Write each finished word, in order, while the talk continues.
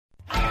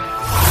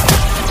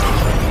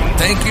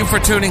Thank you for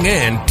tuning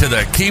in to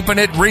the Keeping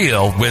It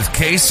Real with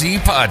KC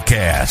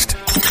podcast,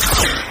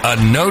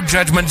 a no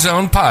judgment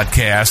zone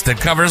podcast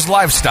that covers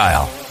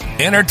lifestyle,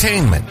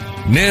 entertainment,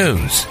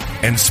 news,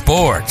 and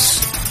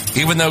sports.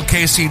 Even though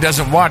KC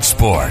doesn't watch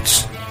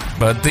sports,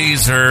 but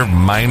these are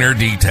minor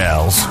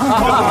details.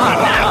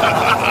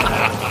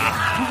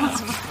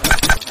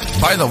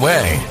 By the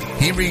way,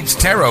 he reads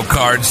tarot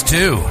cards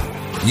too.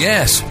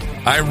 Yes,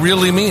 I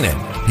really mean it.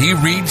 He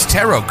reads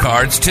tarot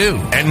cards too.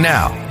 And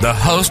now, the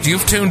host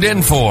you've tuned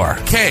in for,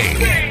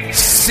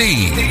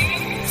 KC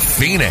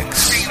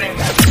Phoenix.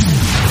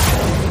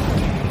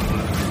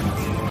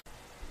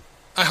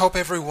 I hope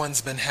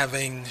everyone's been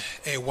having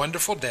a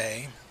wonderful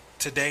day.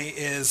 Today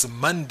is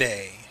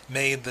Monday,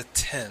 May the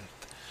 10th.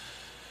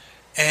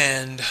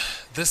 And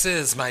this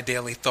is my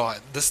daily thought.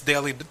 This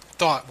daily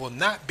thought will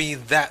not be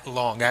that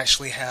long. I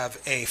actually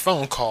have a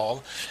phone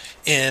call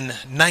in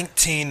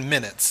 19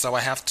 minutes, so I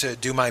have to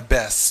do my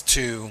best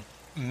to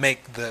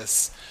make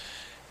this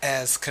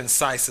as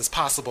concise as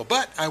possible.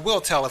 But I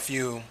will tell a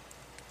few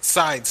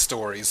side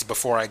stories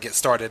before I get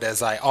started,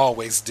 as I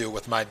always do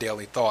with my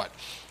daily thought.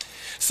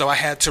 So I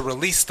had to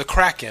release the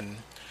Kraken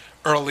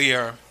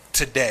earlier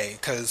today,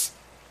 because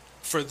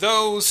for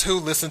those who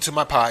listen to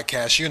my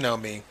podcast, you know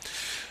me,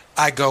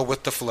 I go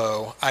with the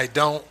flow. I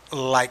don't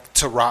like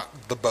to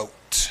rock the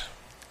boat.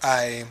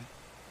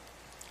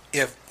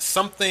 If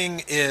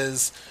something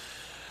is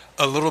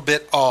a little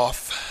bit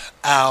off,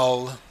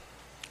 I'll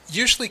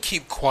usually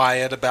keep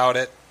quiet about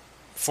it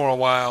for a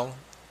while,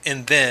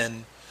 and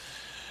then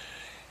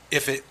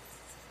if it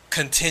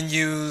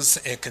continues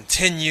and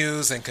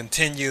continues and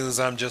continues,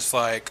 I'm just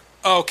like,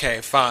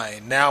 okay,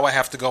 fine. Now I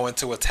have to go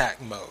into attack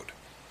mode.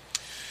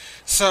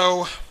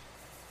 So,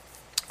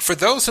 for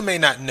those who may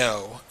not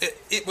know,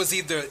 it was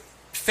either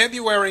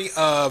February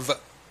of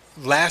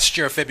last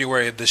year or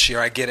February of this year.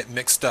 I get it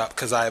mixed up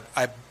because I've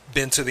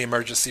been to the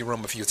emergency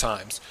room a few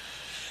times.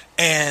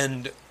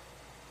 And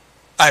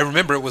I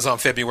remember it was on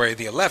February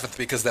the 11th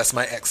because that's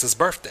my ex's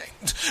birthday.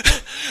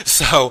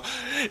 So,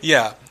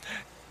 yeah.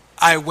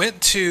 I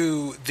went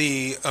to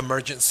the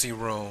emergency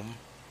room,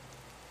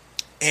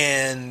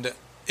 and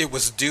it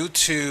was due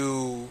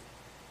to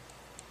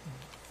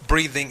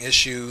breathing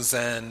issues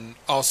and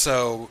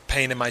also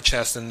pain in my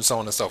chest and so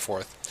on and so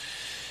forth.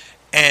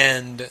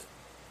 And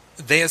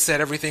they had said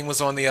everything was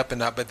on the up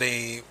and up, but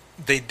they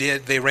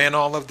ran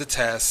all of the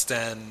tests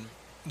and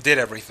did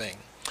everything.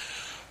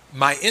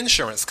 My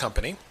insurance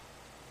company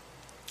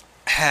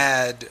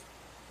had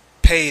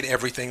paid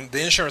everything.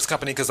 The insurance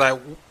company, because I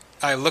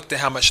looked at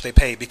how much they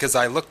paid, because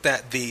I looked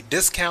at the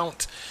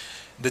discounted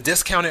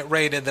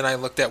rate, and then I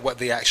looked at what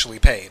they actually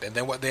paid. And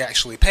then what they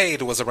actually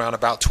paid was around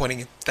about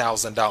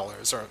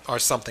 $20,000 or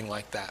something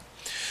like that.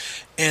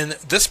 In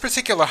this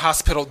particular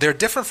hospital, they're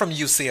different from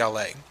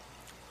UCLA.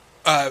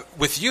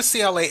 With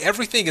UCLA,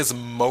 everything is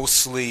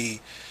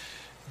mostly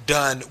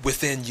done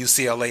within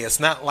UCLA. It's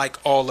not like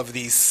all of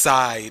these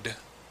side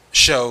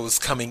shows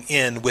coming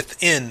in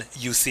within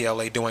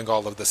UCLA doing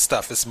all of this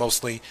stuff. It's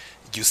mostly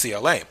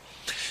UCLA.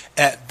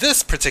 At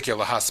this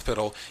particular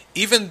hospital,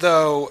 even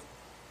though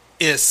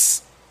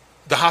the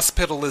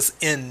hospital is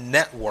in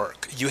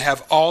network, you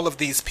have all of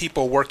these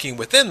people working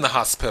within the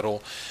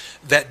hospital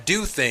that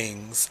do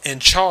things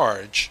and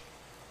charge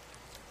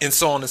and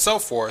so on and so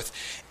forth.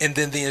 And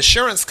then the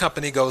insurance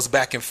company goes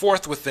back and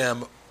forth with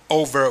them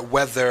over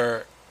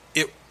whether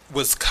it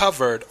was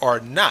covered or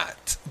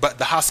not. But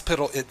the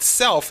hospital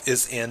itself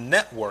is in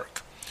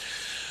network.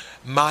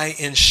 My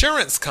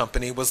insurance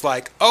company was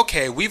like,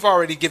 okay, we've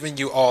already given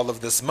you all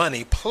of this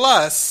money,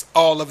 plus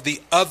all of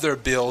the other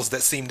bills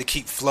that seem to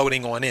keep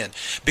floating on in.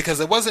 Because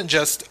it wasn't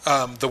just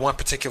the one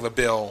particular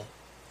bill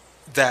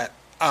that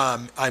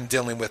I'm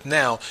dealing with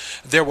now.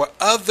 There were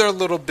other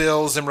little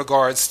bills in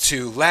regards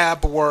to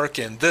lab work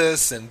and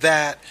this and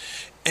that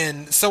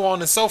and so on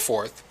and so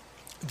forth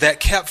that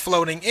kept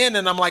floating in.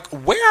 And I'm like,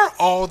 where are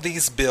all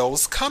these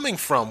bills coming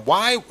from?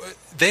 Why?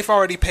 They've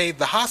already paid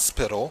the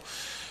hospital.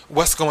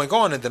 What's going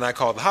on? And then I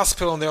called the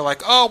hospital, and they're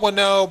like, oh, well,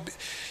 no,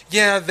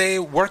 yeah, they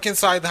work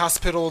inside the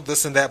hospital,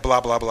 this and that, blah,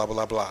 blah, blah,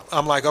 blah, blah.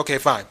 I'm like, okay,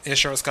 fine.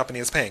 Insurance company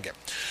is paying it.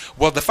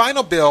 Well, the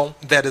final bill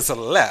that is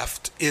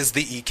left is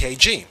the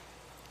EKG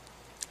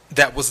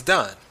that was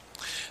done.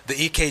 The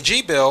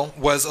EKG bill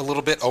was a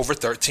little bit over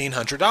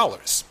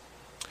 $1,300.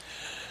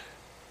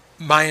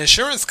 My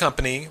insurance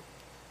company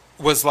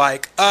was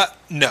like,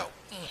 no,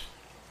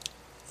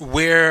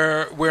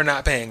 we're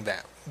not paying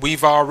that.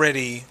 We've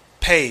already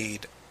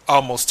paid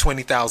almost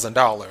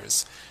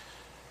 $20,000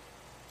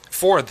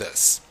 for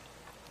this.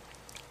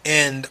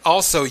 And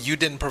also, you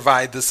didn't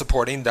provide the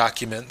supporting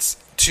documents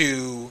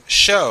to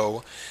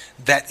show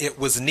that it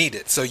was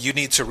needed. So you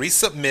need to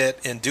resubmit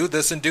and do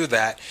this and do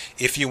that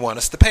if you want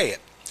us to pay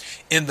it.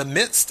 In the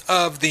midst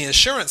of the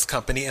insurance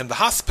company and the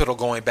hospital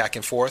going back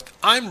and forth,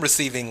 I'm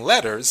receiving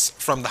letters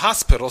from the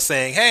hospital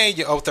saying, hey,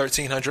 you owe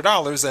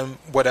 $1,300 and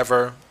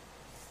whatever.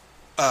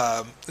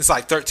 It's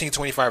like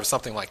 $1,325 or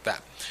something like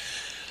that.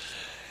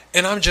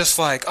 And I'm just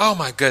like, oh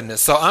my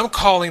goodness. So I'm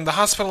calling the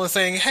hospital and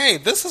saying, hey,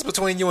 this is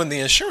between you and the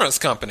insurance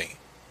company.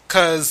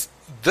 Because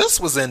this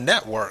was in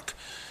network.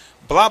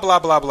 Blah, blah,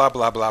 blah, blah,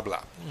 blah, blah,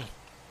 blah.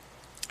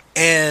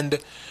 And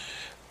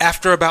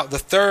after about the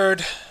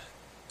third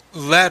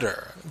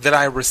letter that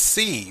I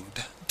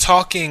received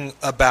talking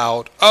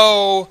about,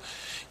 oh,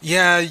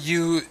 yeah,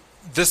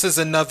 this is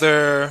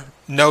another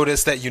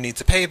notice that you need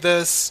to pay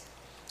this.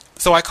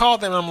 So I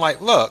called them and I'm like,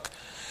 look,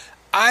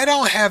 I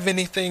don't have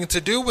anything to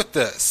do with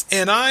this,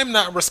 and I'm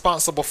not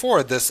responsible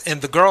for this.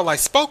 And the girl I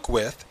spoke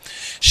with,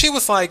 she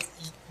was like,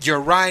 you're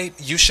right,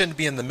 you shouldn't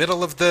be in the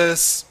middle of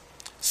this,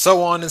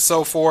 so on and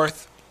so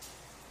forth.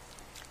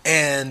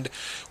 And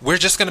we're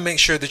just going to make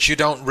sure that you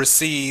don't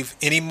receive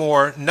any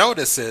more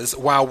notices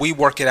while we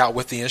work it out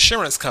with the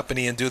insurance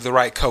company and do the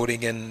right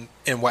coding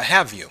and what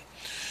have you.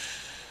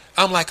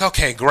 I'm like,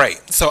 okay,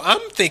 great. So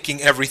I'm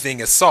thinking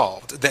everything is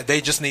solved, that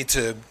they just need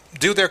to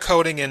do their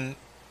coding and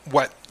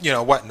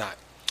whatnot.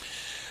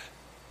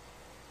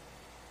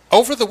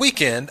 Over the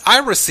weekend, I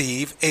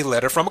receive a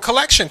letter from a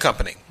collection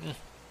company.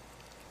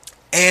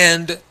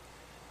 And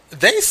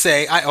they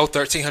say I owe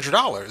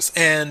 $1,300.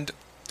 And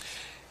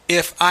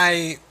if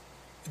I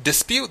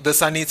dispute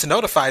this, I need to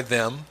notify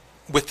them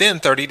within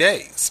 30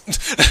 days.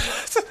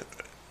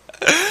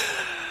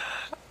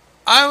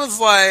 I was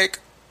like,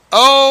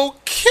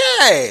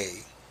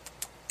 okay,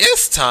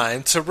 it's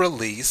time to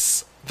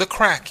release the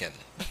Kraken.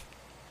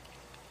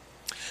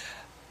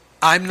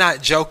 I'm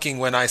not joking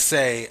when I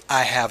say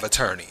I have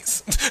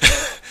attorneys.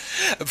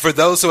 For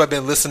those who have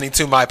been listening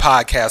to my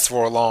podcast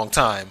for a long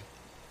time,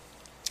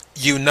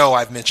 you know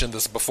I've mentioned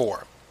this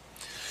before.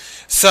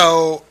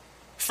 So,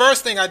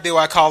 first thing I do,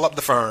 I call up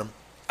the firm.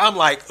 I'm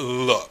like,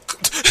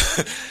 look,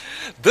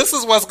 this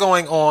is what's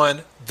going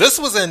on. This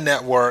was in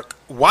network.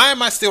 Why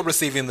am I still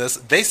receiving this?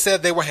 They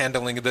said they were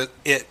handling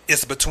it.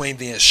 It's between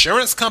the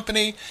insurance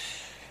company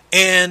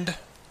and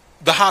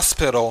the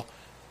hospital.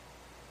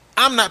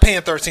 I'm not paying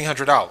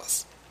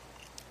 $1,300.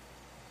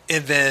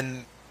 And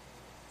then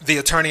the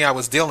attorney I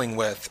was dealing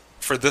with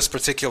for this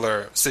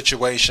particular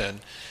situation,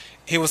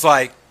 he was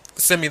like,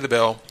 send me the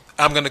bill.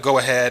 I'm going to go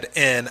ahead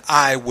and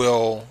I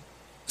will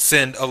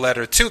send a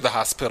letter to the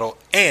hospital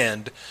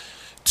and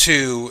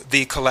to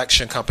the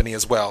collection company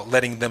as well,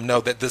 letting them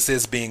know that this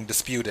is being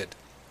disputed.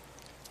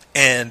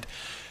 And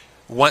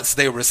once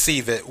they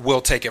receive it,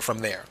 we'll take it from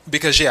there.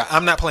 Because, yeah,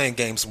 I'm not playing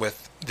games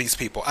with these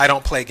people. I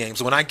don't play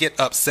games. When I get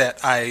upset,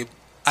 I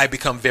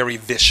become very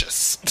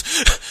vicious.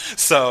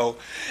 So,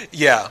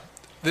 yeah,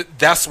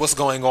 that's what's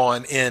going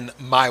on in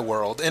my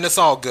world. And it's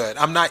all good.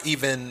 I'm not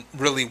even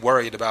really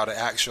worried about it,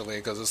 actually,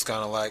 because it's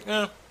kind of like,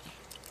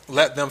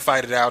 let them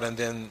fight it out and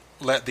then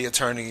let the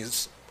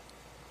attorneys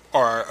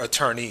or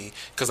attorney,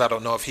 because I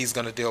don't know if he's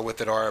going to deal with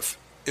it or if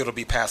it'll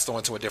be passed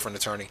on to a different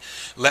attorney.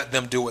 Let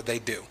them do what they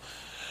do.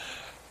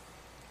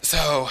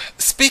 So,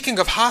 speaking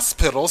of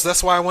hospitals,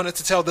 that's why I wanted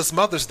to tell this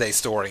Mother's Day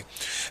story,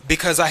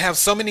 because I have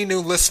so many new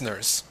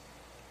listeners.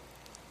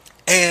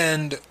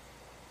 And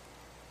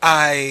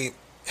I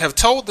have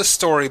told this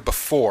story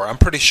before. I'm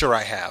pretty sure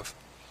I have.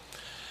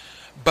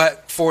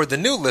 But for the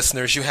new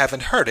listeners, you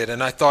haven't heard it,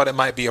 and I thought it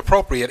might be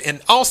appropriate.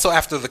 And also,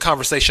 after the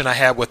conversation I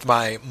had with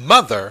my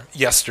mother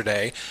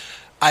yesterday,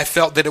 I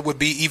felt that it would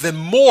be even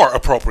more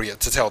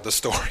appropriate to tell the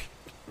story.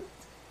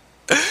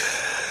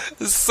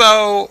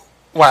 So,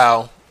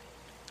 wow.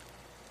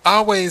 I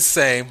always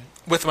say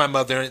with my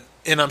mother,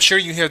 and I'm sure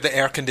you hear the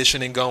air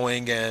conditioning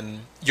going, and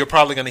you're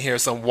probably going to hear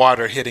some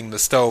water hitting the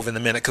stove in a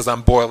minute because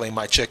I'm boiling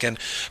my chicken.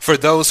 For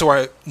those who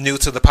are new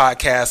to the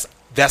podcast,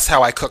 that's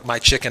how I cook my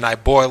chicken. I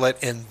boil it,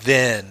 and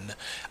then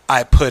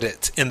I put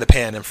it in the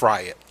pan and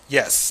fry it.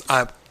 Yes,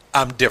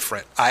 I'm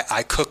different.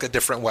 I cook a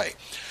different way.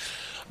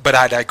 But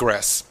I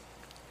digress.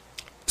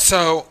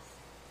 So,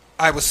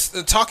 I was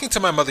talking to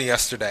my mother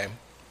yesterday,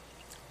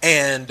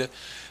 and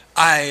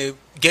I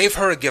gave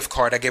her a gift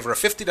card. I gave her a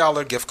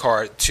 $50 gift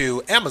card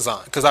to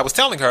Amazon because I was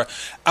telling her,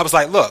 I was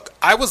like, look,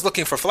 I was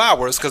looking for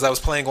flowers because I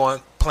was planning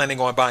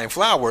on buying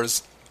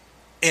flowers,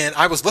 and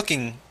I was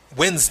looking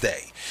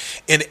Wednesday,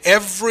 and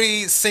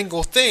every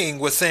single thing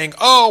was saying,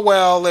 oh,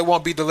 well, it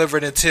won't be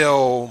delivered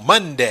until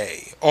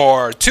Monday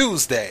or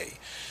Tuesday.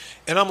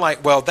 And I'm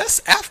like, well,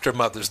 that's after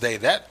Mother's Day.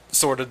 That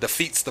sort of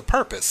defeats the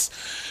purpose.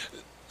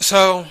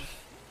 So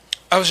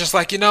I was just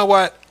like, you know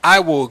what? I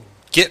will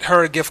get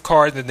her a gift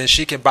card, and then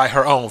she can buy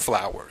her own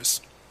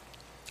flowers.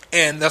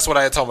 And that's what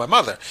I had told my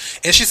mother.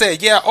 And she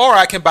said, yeah, or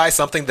I can buy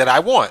something that I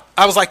want.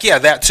 I was like, yeah,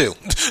 that too.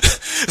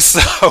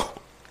 So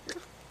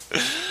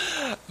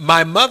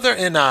my mother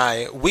and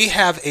we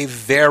have a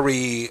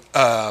very,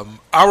 I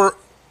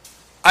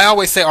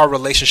always say our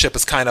relationship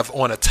is kind of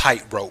on a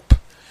tightrope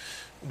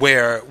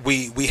where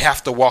we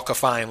have to walk a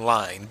fine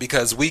line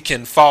because we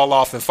can fall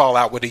off and fall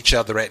out with each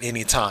other at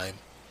any time.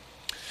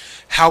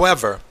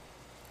 However,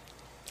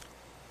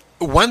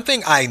 one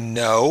thing I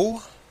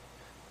know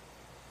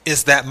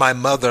is that my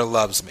mother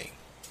loves me.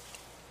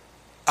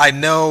 I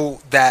know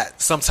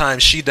that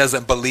sometimes she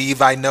doesn't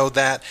believe I know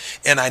that,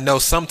 and I know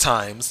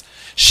sometimes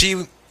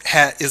she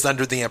is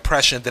under the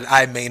impression that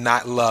I may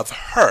not love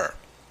her.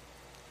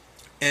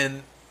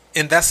 And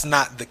that's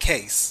not the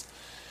case.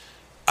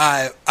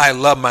 I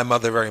love my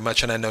mother very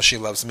much, and I know she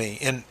loves me.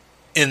 And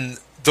in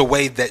the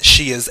way that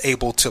she is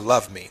able to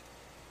love me.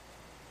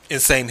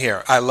 And same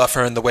here. I love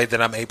her in the way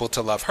that I'm able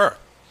to love her.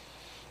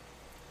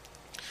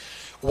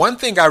 One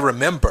thing I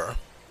remember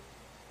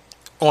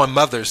on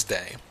Mother's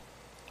Day,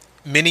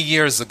 many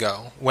years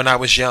ago when I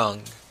was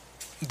young,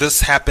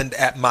 this happened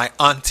at my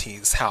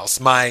auntie's house,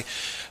 my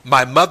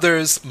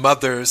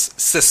mother's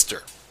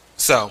sister.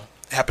 So,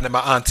 it happened at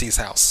my auntie's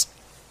house.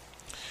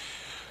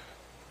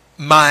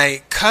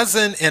 My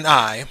cousin and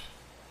I,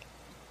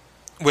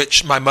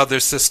 which my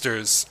mother's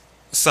sister's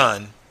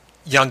son,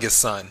 youngest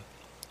son,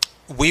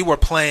 we were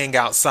playing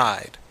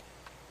outside.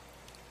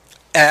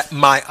 At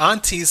my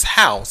auntie's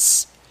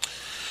house,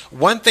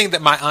 one thing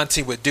that my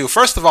auntie would do,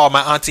 first of all,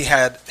 my auntie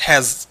had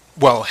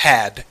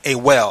a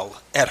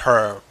well at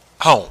her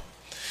home.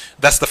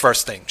 That's the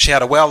first thing. She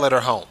had a well at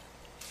her home.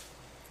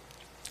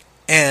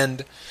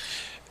 And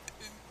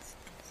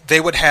they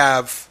would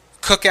have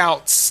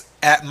cookouts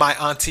at my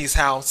auntie's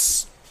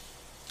house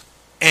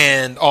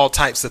and all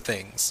types of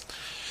things.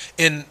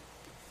 And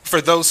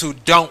for those who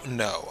don't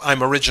know,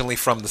 I'm originally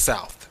from the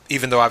South,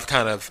 even though I've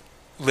kind of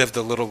lived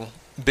a little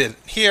bit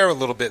here, a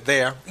little bit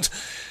there.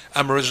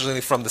 I'm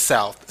originally from the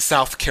South,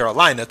 South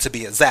Carolina to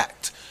be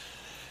exact.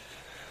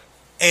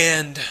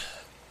 And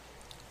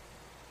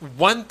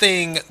one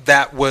thing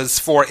that was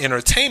for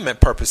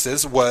entertainment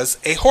purposes was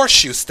a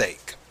horseshoe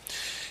steak.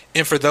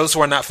 And for those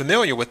who are not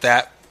familiar with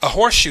that, a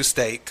horseshoe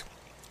steak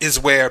is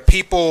where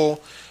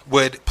people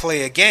would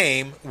play a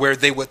game where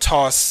they would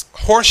toss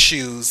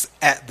horseshoes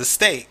at the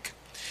steak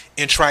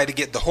and try to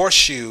get the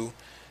horseshoe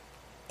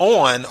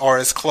on or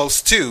as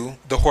close to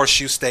the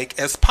horseshoe steak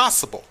as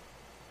possible.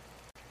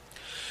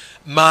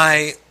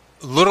 My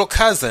little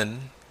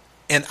cousin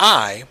and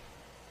I,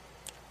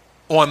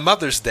 on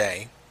Mother's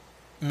Day,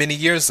 many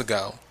years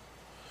ago,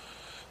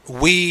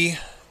 we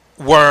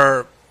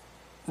were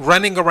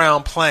running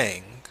around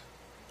playing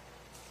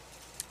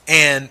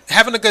and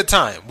having a good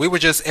time.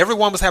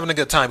 Everyone was having a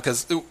good time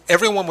because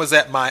everyone was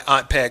at my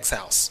Aunt Peg's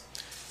house,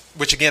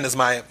 which again is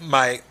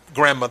my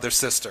grandmother's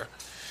sister.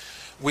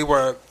 We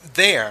were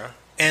there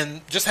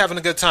and just having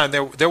a good time.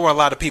 There were a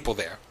lot of people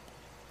there.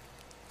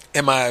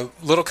 And my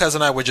little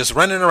cousin and I were just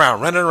running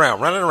around,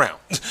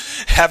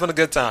 having a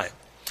good time.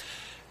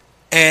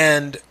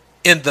 And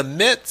in the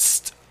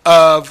midst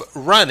of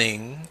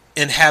running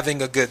and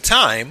having a good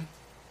time,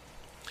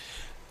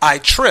 I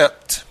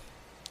tripped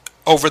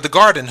over the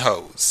garden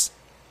hose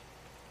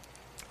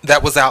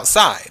that was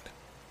outside.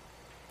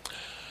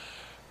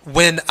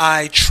 When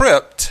I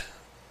tripped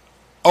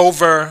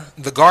over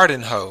the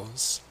garden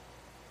hose,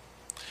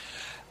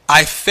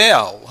 I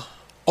fell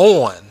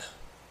on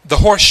the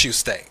horseshoe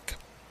steak.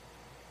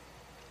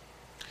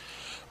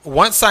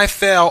 Once I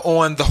fell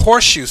on the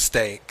horseshoe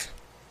steak,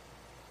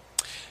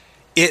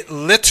 it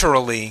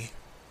literally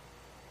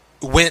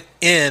went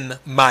in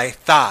my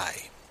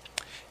thigh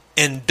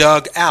and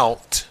dug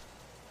out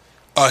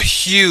a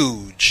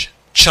huge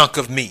chunk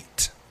of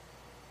meat.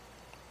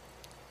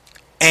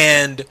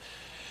 And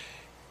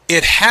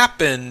it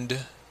happened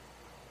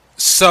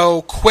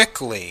so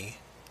quickly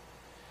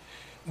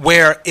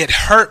where it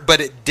hurt, but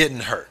it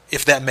didn't hurt,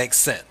 if that makes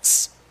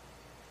sense.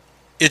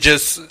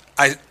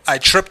 I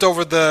tripped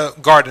over the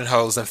garden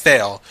hose and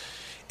fell.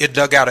 It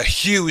dug out a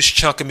huge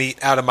chunk of meat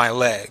out of my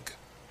leg.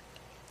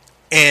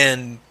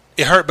 And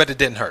it hurt, but it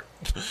didn't hurt.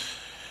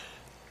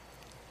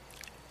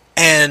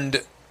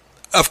 And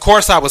of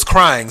course I was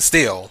crying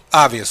still,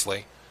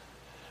 obviously.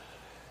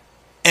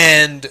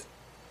 And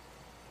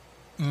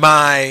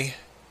my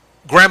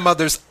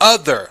grandmother's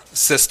other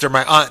sister,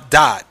 my Aunt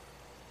Dot,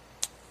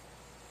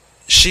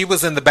 she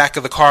was in the back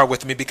of the car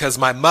with me because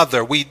my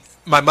mother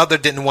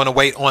didn't want to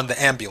wait on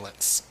the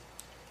ambulance.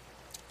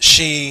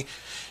 She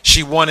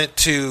wanted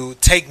to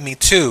take me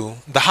to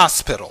the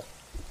hospital.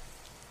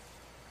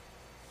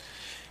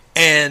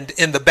 And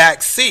in the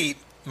back seat,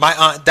 my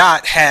Aunt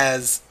Dot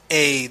has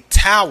a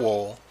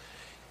towel,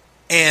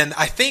 and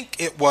I think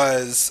it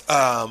was,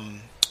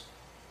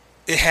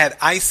 it had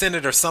ice in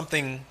it or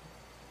something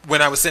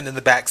when I was sitting in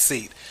the back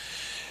seat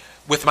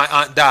with my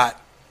Aunt Dot.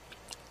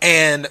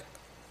 And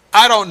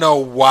I don't know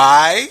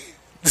why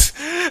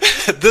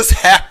this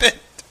happened.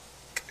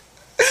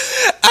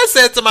 I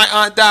said to my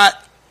Aunt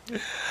Dot,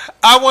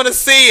 I want to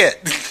see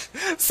it.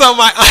 So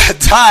my Aunt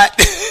Dot,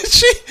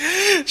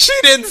 she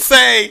didn't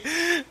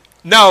say,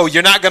 no,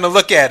 you're not going to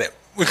look at it.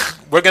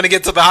 We're going to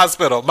get to the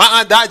hospital. My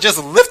Aunt Dot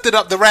just lifted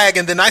up the rag,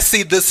 and then I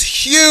see this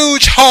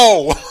huge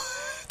hole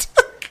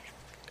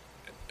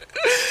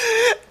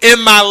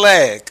in my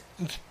leg.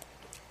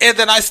 And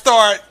then I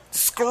start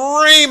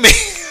screaming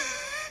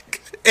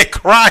and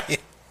crying.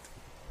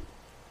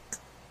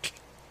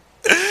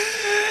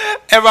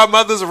 And my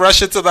mother's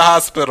rushing to the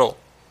hospital.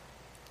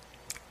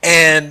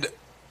 And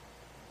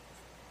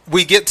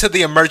we get to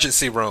the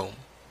emergency room.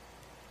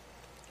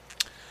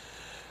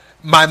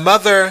 My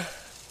mother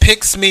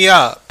picks me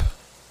up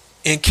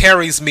and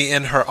carries me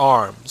in her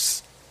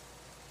arms.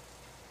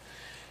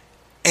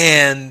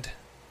 And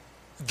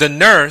the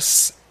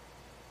nurse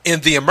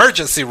in the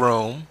emergency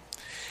room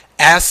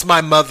asks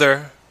my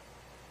mother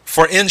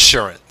for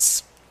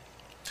insurance.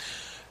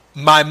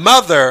 My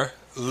mother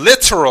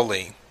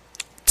literally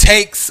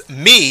takes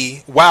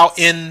me while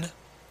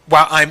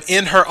I'm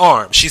in her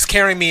arms. She's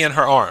carrying me in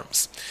her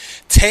arms.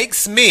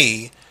 Takes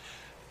me,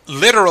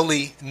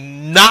 literally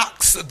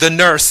knocks the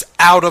nurse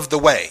out of the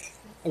way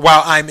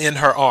while I'm in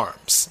her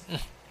arms.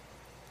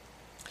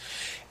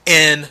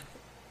 And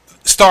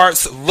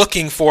starts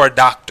looking for a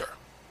doctor.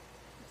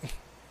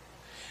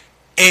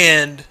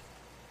 And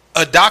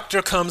a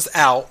doctor comes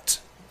out.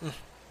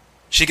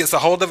 She gets a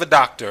hold of a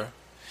doctor.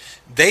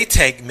 They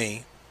take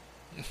me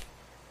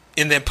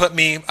and then put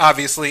me,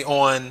 obviously,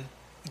 on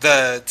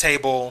the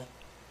table,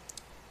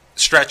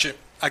 stretcher,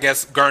 I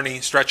guess, gurney,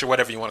 stretcher,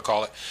 whatever you want to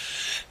call it.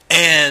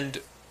 And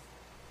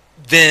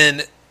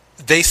then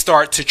they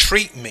start to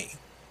treat me.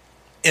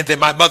 And then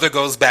my mother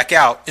goes back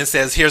out and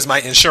says, here's my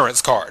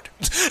insurance card.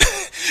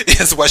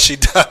 Is what she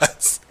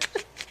does.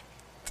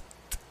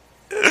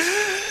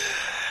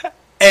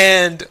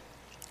 And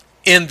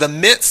in the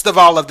midst of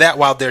all of that,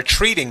 while they're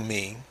treating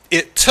me,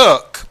 it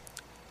took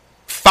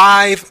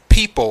 5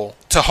 people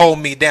to hold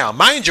me down.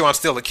 Mind you, I'm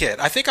still a kid.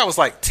 I think I was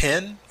like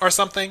 10 or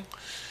something.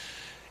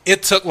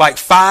 It took like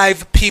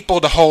 5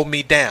 people to hold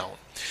me down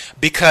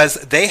because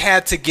they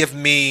had to give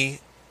me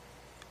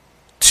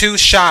 2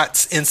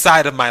 shots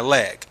inside of my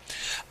leg.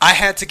 I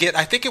had to get,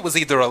 I think it was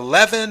either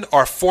 11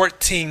 or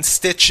 14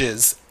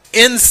 stitches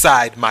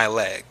inside my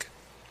leg.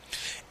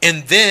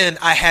 And then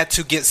I had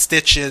to get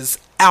stitches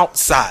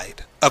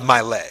outside of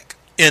my leg.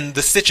 And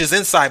the stitches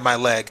inside my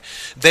leg,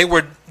 they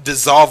were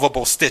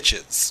dissolvable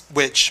stitches,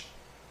 which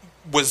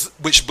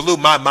blew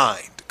my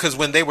mind. Because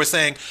when they were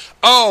saying,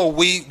 oh,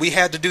 we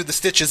had to do the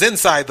stitches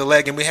inside the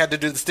leg and we had to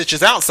do the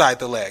stitches outside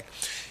the leg.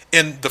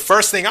 And the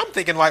first thing I'm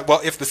thinking, like,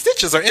 well, if the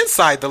stitches are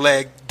inside the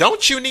leg,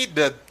 don't you need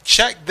to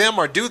check them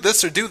or do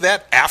this or do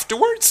that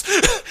afterwards?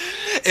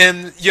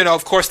 And, you know,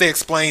 of course, they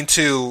explained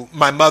to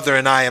my mother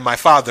and I and my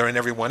father and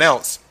everyone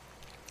else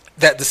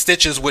that the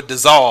stitches would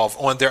dissolve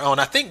on their own.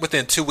 I think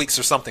within 2 weeks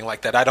or something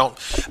like that.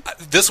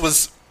 This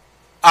was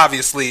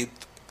obviously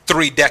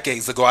 3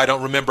 decades ago. I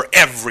don't remember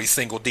every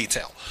single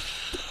detail.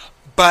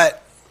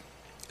 But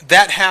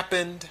that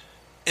happened,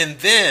 and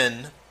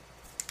then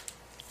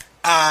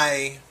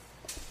I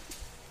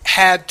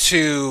had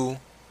to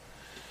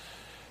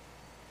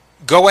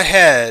go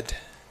ahead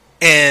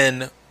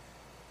and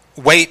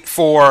wait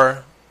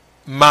for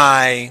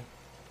my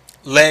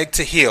leg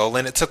to heal,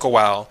 and it took a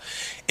while.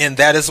 And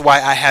that is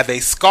why I have a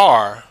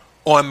scar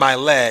on my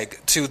leg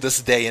to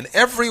this day. And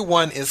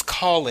everyone is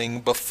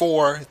calling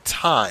before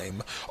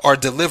time or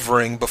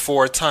delivering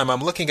before time.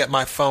 I'm looking at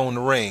my phone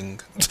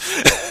ring.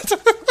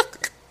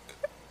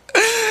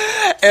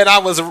 And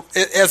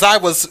as I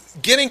was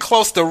getting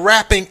close to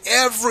wrapping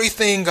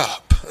everything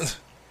up,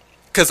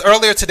 because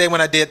earlier today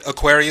when I did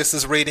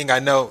Aquarius's reading, I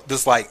know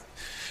this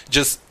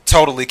just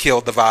totally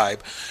killed the vibe.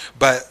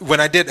 But when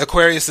I did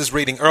Aquarius's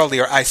reading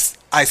earlier, I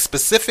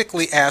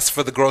specifically asked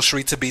for the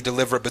grocery to be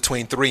delivered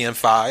between 3 and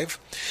 5,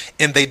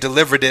 and they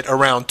delivered it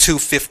around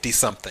 2:50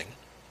 something.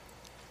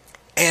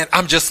 And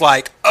I'm just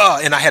like,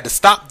 and I had to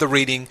stop the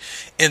reading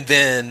and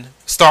then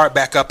start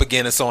back up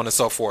again and so on and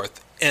so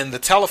forth. And the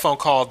telephone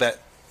call that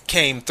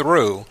came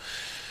through,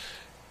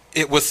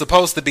 it was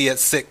supposed to be at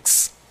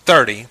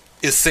 6:30,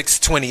 is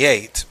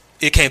 6:28.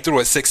 It came through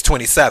at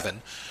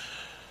 6:27.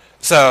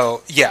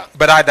 So, yeah,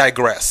 but I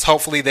digress.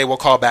 Hopefully they will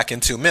call back in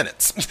 2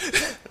 minutes.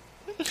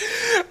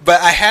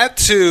 But I had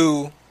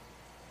to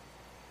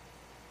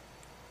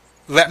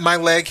let my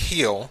leg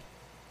heal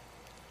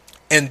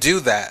and do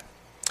that.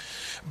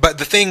 But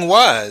the thing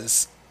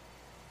was,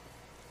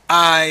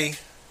 I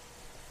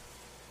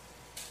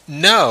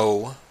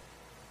know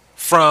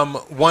from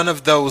one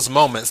of those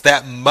moments,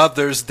 that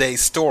Mother's Day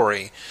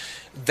story,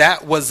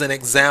 that was an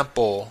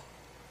example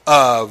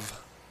of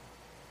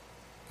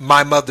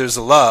my mother's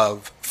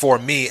love for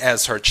me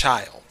as her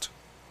child.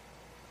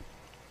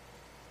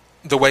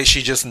 The way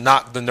she just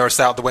knocked the nurse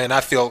out the way, and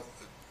I feel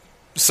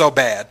so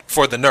bad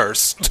for the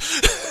nurse.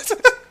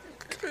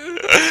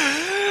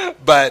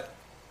 But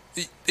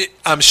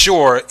I'm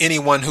sure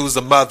anyone who's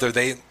a mother,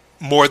 they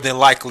more than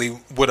likely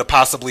would have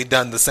possibly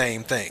done the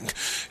same thing.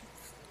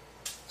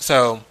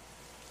 So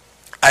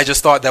I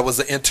just thought that was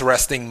an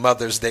interesting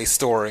Mother's Day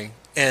story.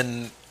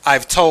 And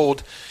I've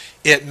told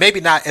it, maybe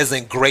not as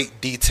in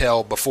great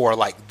detail before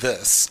like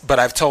this, but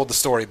I've told the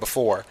story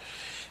before.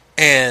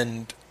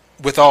 And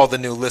with all the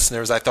new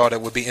listeners, I thought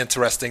it would be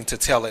interesting to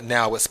tell it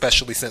now,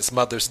 especially since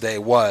Mother's Day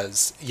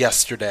was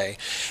yesterday.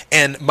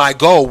 And my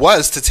goal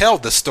was to tell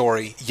the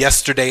story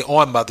yesterday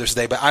on Mother's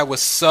Day, but I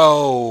was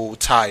so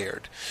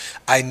tired.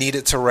 I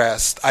needed to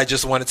rest. I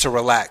just wanted to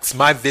relax.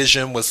 My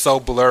vision was so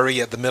blurry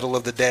at the middle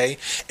of the day,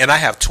 and I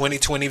have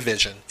 20/20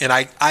 vision. And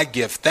I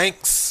give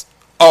thanks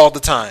all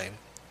the time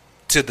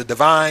to the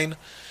divine,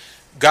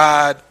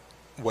 God,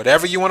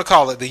 whatever you want to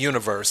call it, the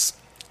universe,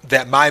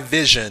 that my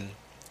vision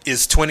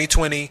is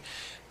 20/20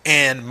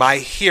 and my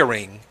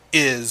hearing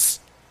is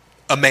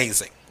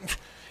amazing.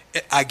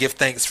 I give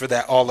thanks for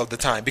that all of the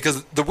time,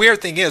 because the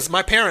weird thing is,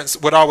 my parents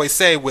would always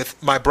say with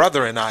my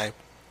brother and I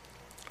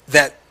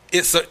that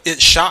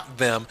it shocked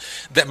them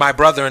that my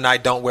brother and I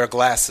don't wear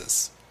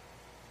glasses.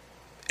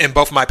 And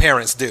both my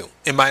parents do.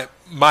 And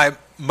my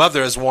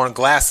mother has worn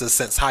glasses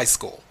since high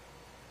school.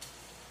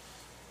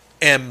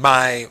 And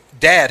my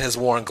dad has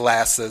worn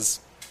glasses,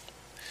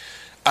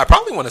 I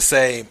probably want to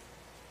say,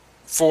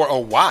 for a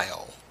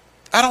while.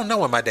 I don't know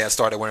when my dad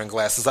started wearing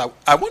glasses.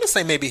 I want to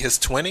say maybe his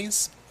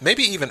 20s,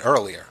 maybe even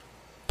earlier,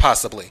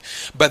 possibly.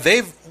 But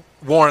they've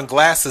worn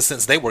glasses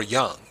since they were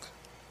young.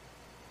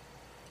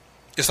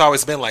 It's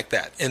always been like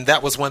that. And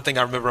that was one thing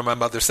I remember my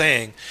mother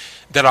saying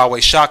that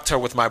always shocked her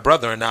with my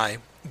brother and I,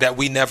 that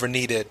we never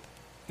needed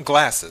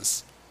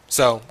glasses.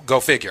 So, go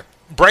figure.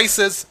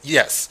 Braces,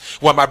 yes.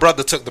 Well, my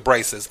brother took the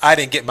braces. I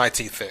didn't get my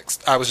teeth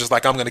fixed. I was just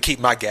like, I'm going to keep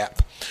my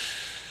gap.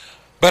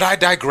 But I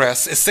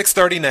digress. It's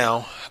 6:30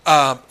 now.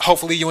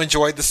 Hopefully you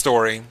enjoyed the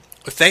story.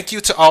 Thank you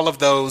to all of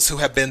those who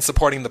have been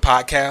supporting the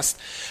podcast.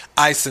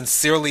 I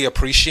sincerely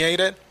appreciate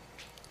it.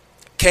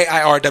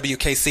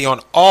 KIRWKC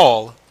on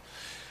all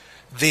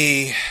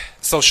the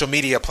social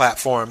media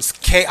platforms.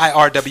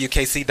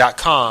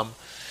 KIRWKC.com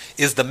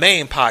is the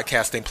main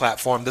podcasting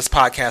platform. This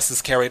podcast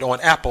is carried on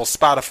Apple,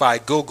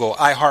 Spotify, Google,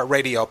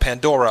 iHeartRadio,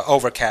 Pandora,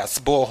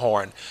 Overcast,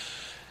 Bullhorn,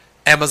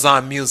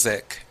 Amazon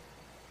Music,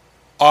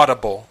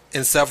 Audible,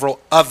 and several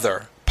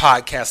other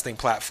podcasting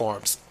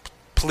platforms.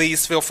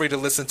 Please feel free to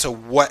listen to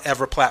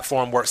whatever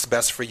platform works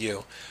best for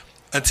you.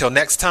 Until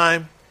next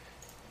time,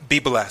 be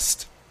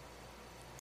blessed.